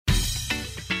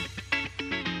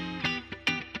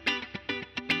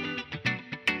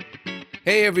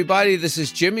Hey everybody, this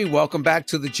is Jimmy. Welcome back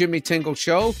to the Jimmy Tingle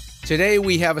Show. Today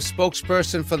we have a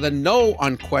spokesperson for the no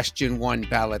on question one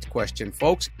ballot question,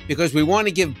 folks, because we want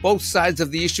to give both sides of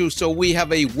the issue so we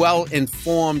have a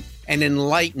well-informed and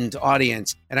enlightened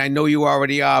audience. And I know you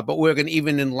already are, but we're going to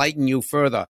even enlighten you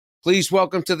further. Please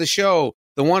welcome to the show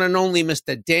the one and only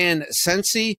Mr. Dan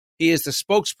Cence. He is the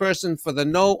spokesperson for the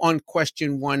No on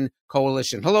Question One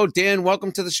Coalition. Hello, Dan.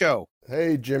 Welcome to the show.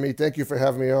 Hey, Jimmy. Thank you for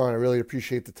having me on. I really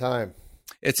appreciate the time.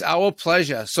 It's our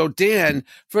pleasure. So, Dan,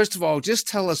 first of all, just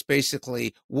tell us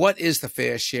basically what is the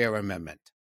Fair Share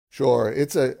Amendment? Sure.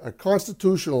 It's a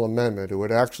constitutional amendment. It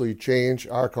would actually change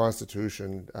our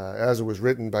Constitution as it was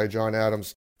written by John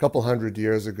Adams a couple hundred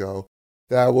years ago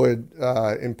that would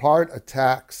impart a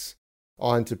tax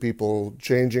onto people,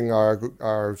 changing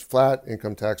our flat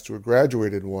income tax to a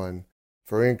graduated one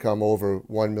for income over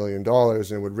 $1 million,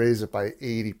 and would raise it by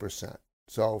 80%.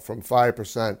 So from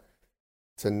 5%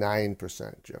 to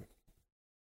 9%, Jim.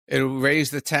 It'll raise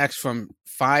the tax from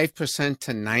 5%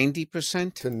 to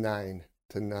 90%? To 9.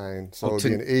 So it'll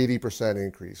be an 80%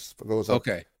 increase. It goes up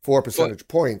 4 percentage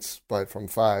points, but from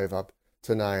 5 up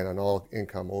to 9 on all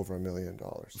income over $1 million.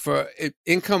 For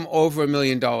income over $1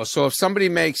 million. So if somebody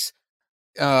makes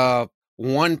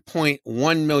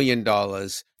 $1.1 million,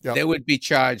 they would be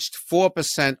charged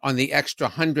 4% on the extra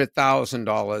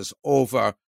 $100,000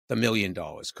 over the $1 million,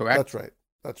 correct? That's right.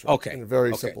 That's right. Okay. In a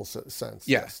very simple sense.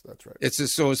 Yes, that's right. It's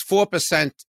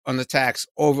 4% on the tax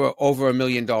over $1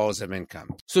 million of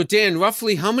income. So, Dan,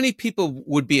 roughly how many people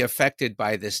would be affected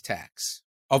by this tax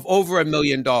of over $1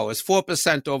 million,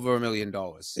 4% over $1 million?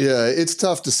 Yeah, it's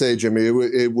tough to say, Jimmy.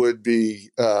 It would be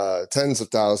tens of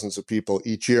thousands of people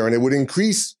each year, and it would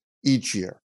increase each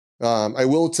year. I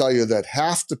will tell you that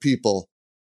half the people,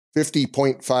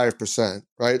 50.5%,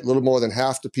 right? A little more than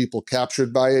half the people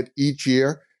captured by it each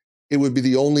year, it would be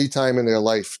the only time in their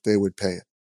life they would pay it.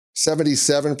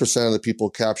 77% of the people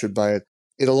captured by it,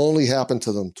 it'll only happen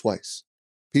to them twice.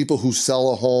 People who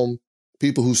sell a home,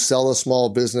 people who sell a small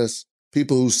business,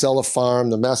 people who sell a farm.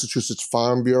 The Massachusetts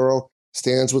Farm Bureau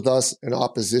stands with us in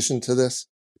opposition to this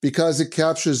because it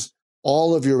captures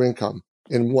all of your income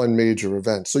in one major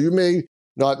event. So you may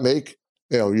not make,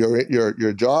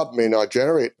 your job may not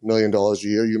generate $1 million a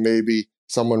year. You may be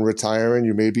someone retiring.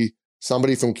 You may be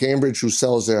somebody from Cambridge who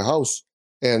sells their house,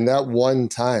 and that one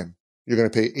time you're going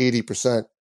to pay 80%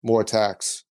 more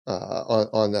tax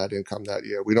on that income that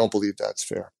year. We don't believe that's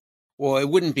fair. Well, it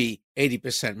wouldn't be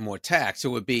 80% more tax. It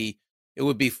would be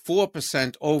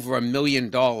 4% over $1 million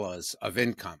of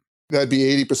income. That'd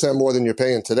be 80% more than you're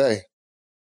paying today.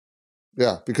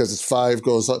 Yeah, because it's 5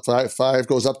 goes up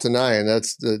to 9.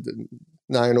 That's the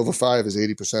 9 over 5 is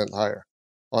 80% higher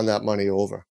on that money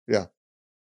over. Yeah.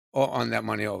 Or on that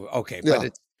money over. Okay.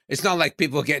 But it's not like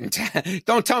people are getting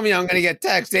don't tell me I'm going to get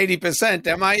taxed 80%,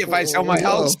 am I, if I sell my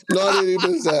house? Not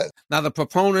 80%. Now, the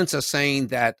proponents are saying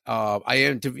that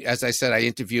as I said, I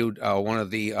interviewed one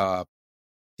of the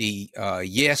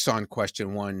yes on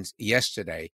question ones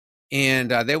yesterday.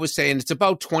 And they were saying it's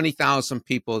about 20,000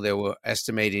 people they were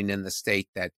estimating in the state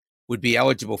that would be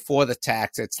eligible for the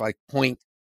tax. It's like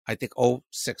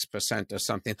 0.06% or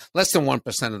something, less than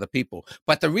 1% of the people.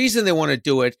 But the reason they want to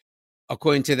do it,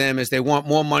 according to them, is they want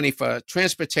more money for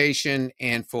transportation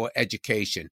and for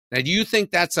education. Now, do you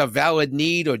think that's a valid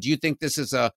need, or do you think this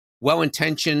is a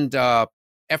well-intentioned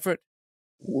effort?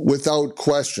 Without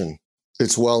question,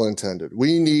 it's well-intended.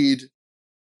 We need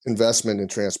investment in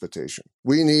transportation.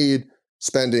 We need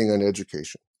spending on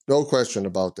education. No question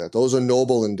about that. Those are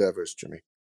noble endeavors, Jimmy.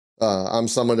 I'm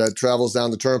someone that travels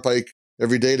down the turnpike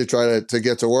every day to try to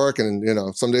get to work. And,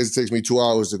 some days it takes me 2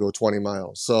 hours to go 20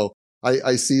 miles. So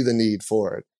I see the need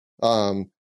for it.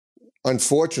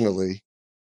 Unfortunately,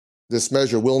 this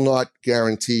measure will not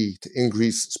guarantee to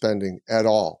increase spending at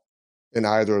all in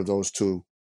either of those two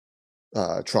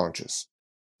tranches.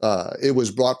 It was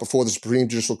brought before the Supreme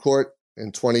Judicial Court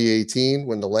in 2018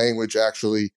 when the language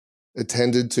actually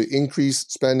intended to increase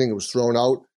spending. It was thrown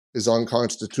out as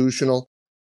unconstitutional.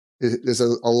 There's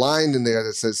a line in there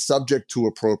that says subject to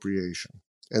appropriation.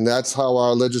 And that's how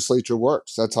our legislature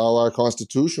works. That's how our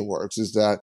Constitution works, is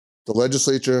that the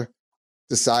legislature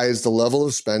decides the level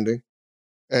of spending,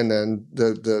 and then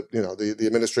the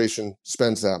administration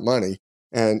spends that money.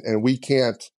 And we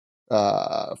can't,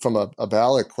 from a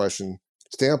ballot question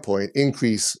standpoint,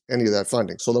 increase any of that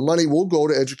funding. So the money will go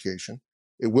to education.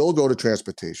 It will go to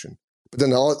transportation. But then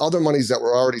the other monies that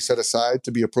were already set aside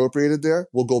to be appropriated there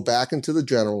will go back into the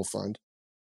general fund,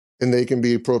 and they can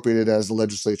be appropriated as the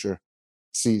legislature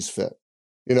sees fit.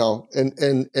 And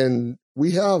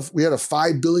we had a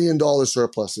 $5 billion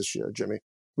surplus this year, Jimmy.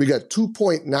 We got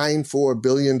 $2.94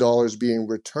 billion being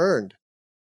returned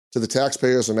to the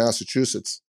taxpayers of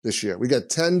Massachusetts this year. We got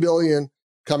 $10 billion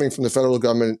coming from the federal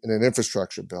government in an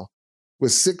infrastructure bill. We're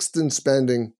sixth in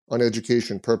spending on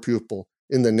education per pupil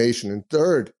in the nation and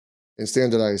third in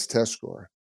standardized test score.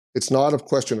 It's not a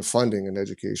question of funding in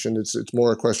education. It's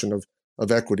more a question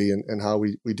of equity and how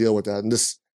we deal with that. And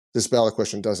this ballot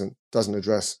question doesn't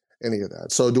address any of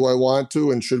that. So do I want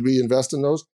to and should we invest in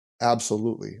those?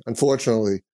 Absolutely.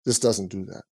 Unfortunately, this doesn't do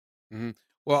that. Mm-hmm.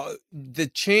 Well, the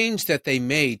change that they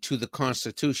made to the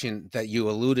Constitution that you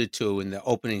alluded to in the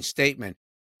opening statement,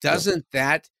 doesn't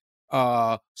that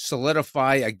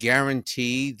solidify a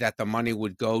guarantee that the money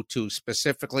would go to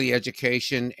specifically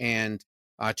education and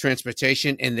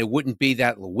transportation, and there wouldn't be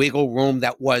that wiggle room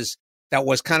that was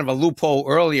kind of a loophole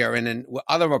earlier, and in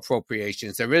other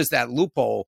appropriations there is that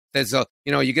loophole. There's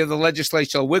you give the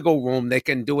legislature a wiggle room, they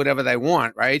can do whatever they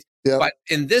want, right? Yep. But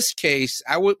in this case,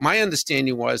 my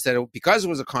understanding was that because it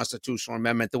was a constitutional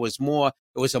amendment, it was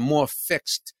a more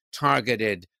fixed,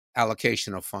 targeted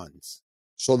allocation of funds.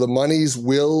 So the monies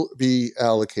will be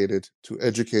allocated to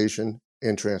education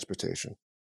and transportation,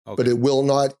 but it will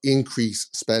not increase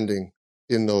spending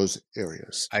in those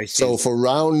areas. I see. So for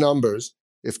round numbers,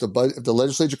 if the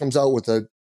legislature comes out with a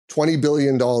 $20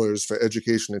 billion for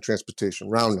education and transportation,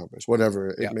 round numbers, whatever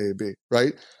it may be,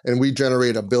 right? And we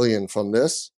generate $1 billion from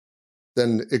this,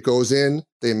 then it goes in,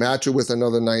 they match it with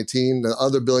another 19. The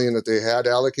other $1 billion that they had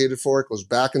allocated for it goes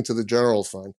back into the general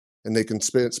fund, and they can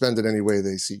spend it any way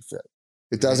they see fit.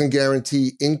 It doesn't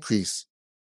guarantee increase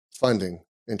funding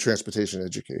in transportation and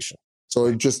education. So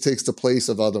it just takes the place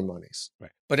of other monies.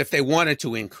 Right. But if they wanted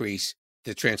to increase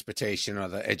the transportation or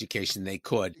the education, they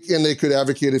could. And they could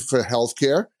advocate it for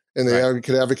healthcare, and they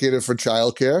could advocate it for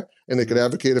childcare, and they could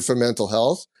advocate it for mental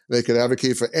health. They could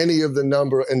advocate for any of the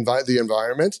the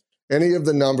environment, any of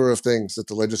the number of things that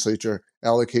the legislature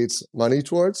allocates money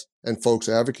towards and folks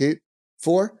advocate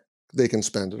for, they can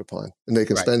spend it upon. And they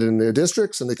can spend it in their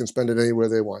districts, and they can spend it anywhere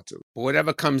they want to.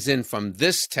 Whatever comes in from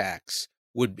this tax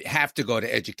would have to go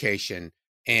to education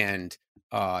and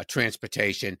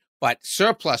transportation, but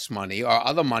surplus money or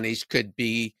other monies could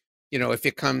be, if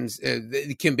it comes,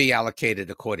 it can be allocated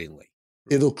accordingly.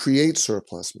 It'll create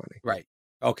surplus money. Right.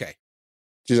 Okay.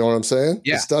 Do you know what I'm saying?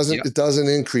 Yeah. It doesn't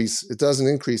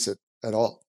increase it at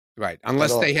all. Right.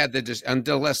 Unless they had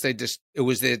it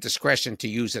was their discretion to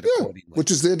use it accordingly. Which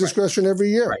is their discretion every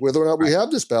year, whether or not we have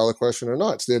this ballot question or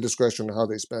not. It's their discretion on how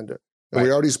they spend it. And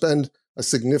we already spend a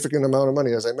significant amount of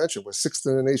money. As I mentioned, we're sixth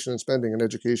in the nation in spending in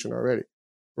education already.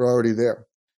 We're already there.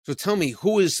 So tell me,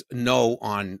 who is no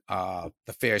on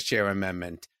the Fair Share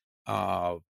Amendment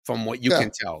from what you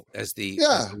can tell as the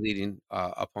leading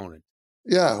opponent?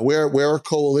 Yeah, we're a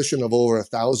coalition of over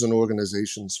 1,000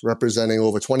 organizations representing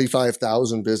over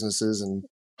 25,000 businesses and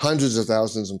hundreds of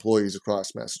thousands of employees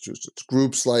across Massachusetts.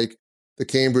 Groups like the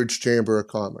Cambridge Chamber of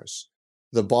Commerce,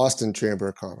 the Boston Chamber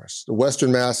of Commerce, the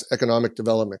Western Mass Economic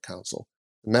Development Council,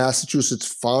 the Massachusetts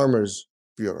Farmers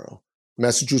Bureau,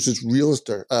 Massachusetts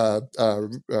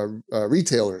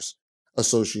Retailers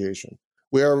Association.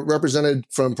 We are represented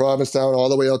from Provincetown all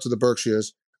the way out to the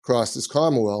Berkshires across this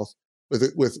Commonwealth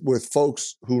with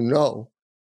folks who know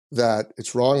that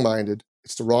it's wrong-minded,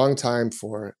 it's the wrong time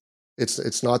for it,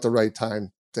 it's not the right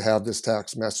time to have this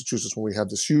tax in Massachusetts when we have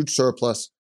this huge surplus.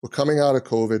 We're coming out of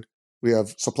COVID. We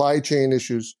have supply chain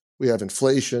issues. We have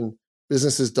inflation.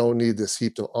 Businesses don't need this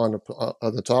heaped on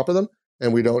the top of them,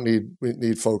 and we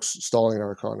need folks stalling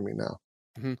our economy now.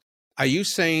 Mm-hmm. Are you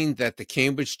saying that the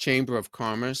Cambridge Chamber of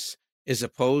Commerce is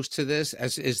opposed to this,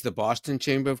 as is the Boston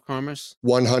Chamber of Commerce?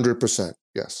 100%,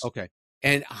 yes. Okay.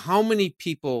 And how many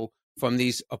people from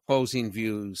these opposing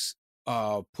views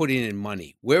putting in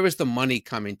money? Where is the money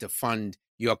coming to fund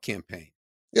your campaign?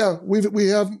 Yeah, we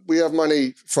have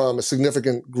money from a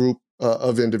significant group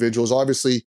of individuals.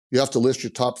 Obviously, you have to list your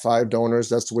top 5 donors.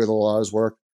 That's the way the laws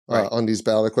work on these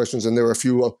ballot questions. And there are a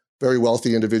few very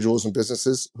wealthy individuals and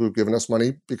businesses who have given us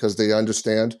money because they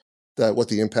understand that what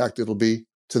the impact it'll be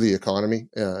to the economy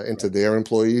and to their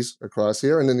employees across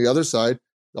here. And then the other side,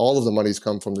 all of the monies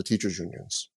come from the teachers'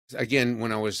 unions. Again,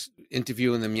 when I was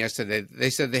interviewing them yesterday, they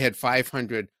said they had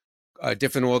 500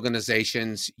 different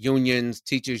organizations, unions,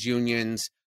 teachers' unions,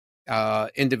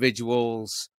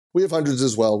 individuals. We have hundreds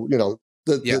as well.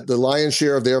 The lion's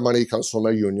share of their money comes from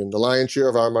a union. The lion's share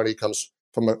of our money comes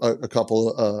from a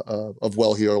couple of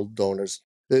well-heeled donors.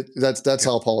 That's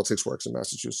how politics works in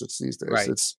Massachusetts these days. Right.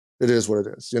 It is what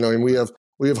it is. And we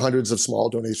have hundreds of small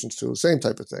donations too, same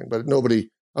type of thing. But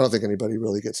I don't think anybody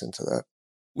really gets into that.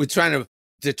 We're trying to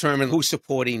determine who's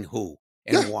supporting who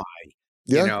and why.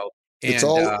 Yeah. It's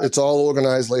all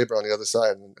organized labor on the other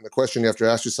side. And the question you have to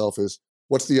ask yourself is,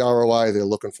 What's the ROI they're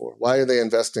looking for? Why are they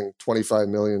investing $25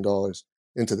 million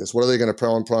into this? What are they going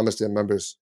to promise their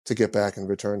members to get back in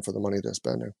return for the money they're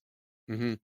spending?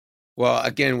 Mm-hmm. Well,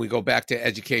 again, we go back to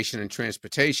education and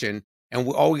transportation, and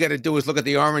all we got to do is look at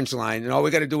the orange line, and all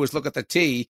we got to do is look at the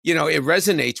T. You know, it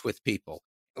resonates with people.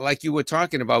 Like you were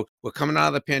talking about, we're coming out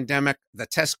of the pandemic. The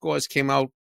test scores came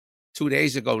out 2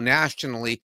 days ago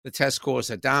nationally. The test scores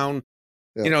are down.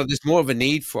 Yeah. You know, there's more of a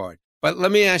need for it. But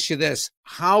let me ask you this.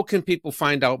 How can people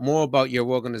find out more about your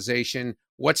organization?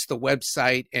 What's the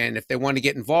website? And if they want to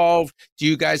get involved, do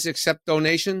you guys accept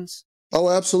donations? Oh,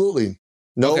 absolutely.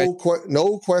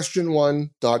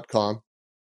 NoQuestion1.com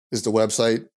is the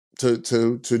website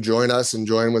to join us and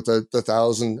join with the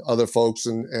 1,000 other folks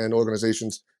and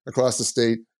organizations across the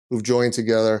state who've joined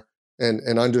together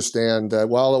and understand that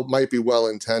while it might be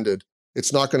well-intended,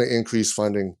 it's not going to increase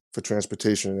funding for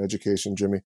transportation and education,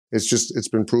 Jimmy. It's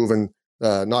been proven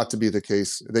not to be the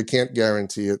case. They can't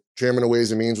guarantee it. Chairman of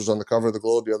Ways and Means was on the cover of the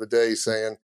Globe the other day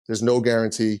saying there's no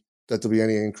guarantee that there'll be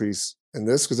any increase in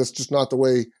this because that's just not the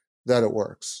way that it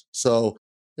works. So,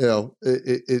 you know,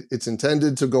 it's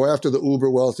intended to go after the uber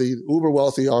wealthy. Uber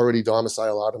wealthy already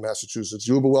domicile out of Massachusetts.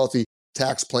 Uber wealthy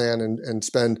tax plan and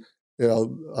spend, you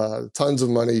know, tons of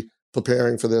money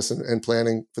preparing for this and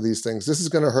planning for these things. This is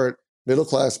going to hurt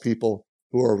middle-class people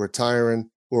who are retiring,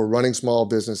 who are running small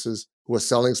businesses, who are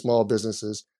selling small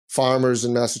businesses, farmers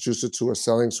in Massachusetts who are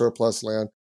selling surplus land.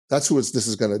 That's who this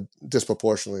is going to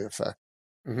disproportionately affect.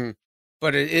 Mm-hmm.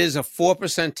 But it is a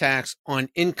 4% tax on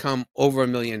income over $1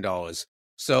 million.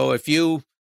 So if you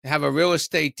have a real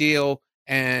estate deal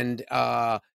and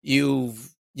you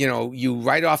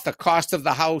write off the cost of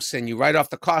the house and you write off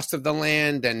the cost of the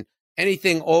land, and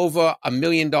anything over $1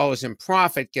 million in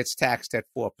profit gets taxed at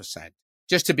 4%.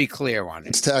 Just to be clear on it.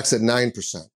 It's taxed at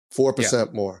 9%,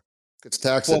 4% more. It's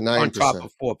taxed at 9%. On top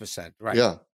of 4%, right?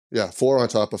 Yeah, 4 on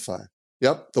top of 5.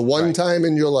 Yep, the one time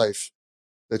in your life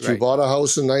that you bought a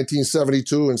house in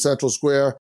 1972 in Central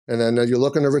Square, and then you're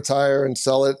looking to retire and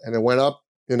sell it, and it went up,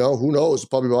 you know, who knows? You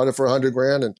probably bought it for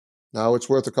 $100,000, and now it's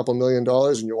worth a couple $1 million,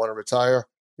 and you want to retire.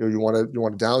 You want to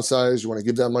downsize. You want to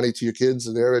give that money to your kids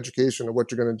and their education and what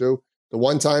you're going to do. The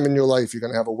one time in your life you're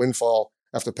going to have a windfall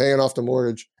after paying off the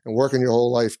mortgage and working your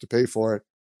whole life to pay for it.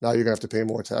 Now you're going to have to pay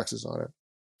more taxes on it.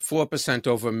 4%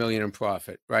 over $1 million in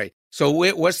profit, right? So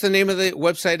what's the name of the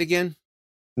website again?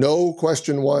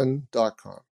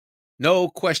 NoQuestion1.com.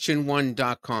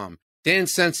 NoQuestion1.com. Dan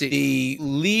Cence, the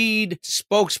lead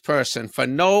spokesperson for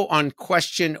No on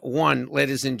Question 1,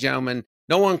 ladies and gentlemen.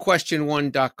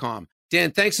 NoOnQuestion1.com.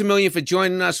 Dan, thanks a million for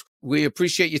joining us. We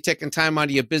appreciate you taking time out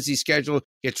of your busy schedule.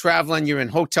 You're traveling, you're in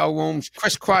hotel rooms,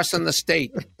 crisscrossing the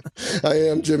state. I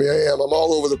am, Jimmy, I am. I'm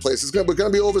all over the place. We're going to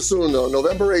be over soon, though.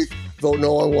 November 8th, vote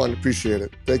No on 1. Appreciate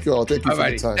it. Thank you all. Thank you for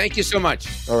the time. Thank you so much.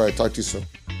 All right, talk to you soon.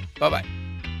 Bye-bye.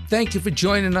 Thank you for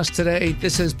joining us today.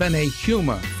 This has been a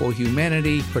Humor for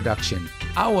Humanity production.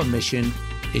 Our mission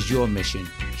is your mission.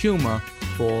 Humor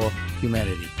for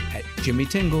Humanity at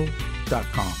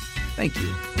jimmytingle.com. Thank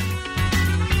you.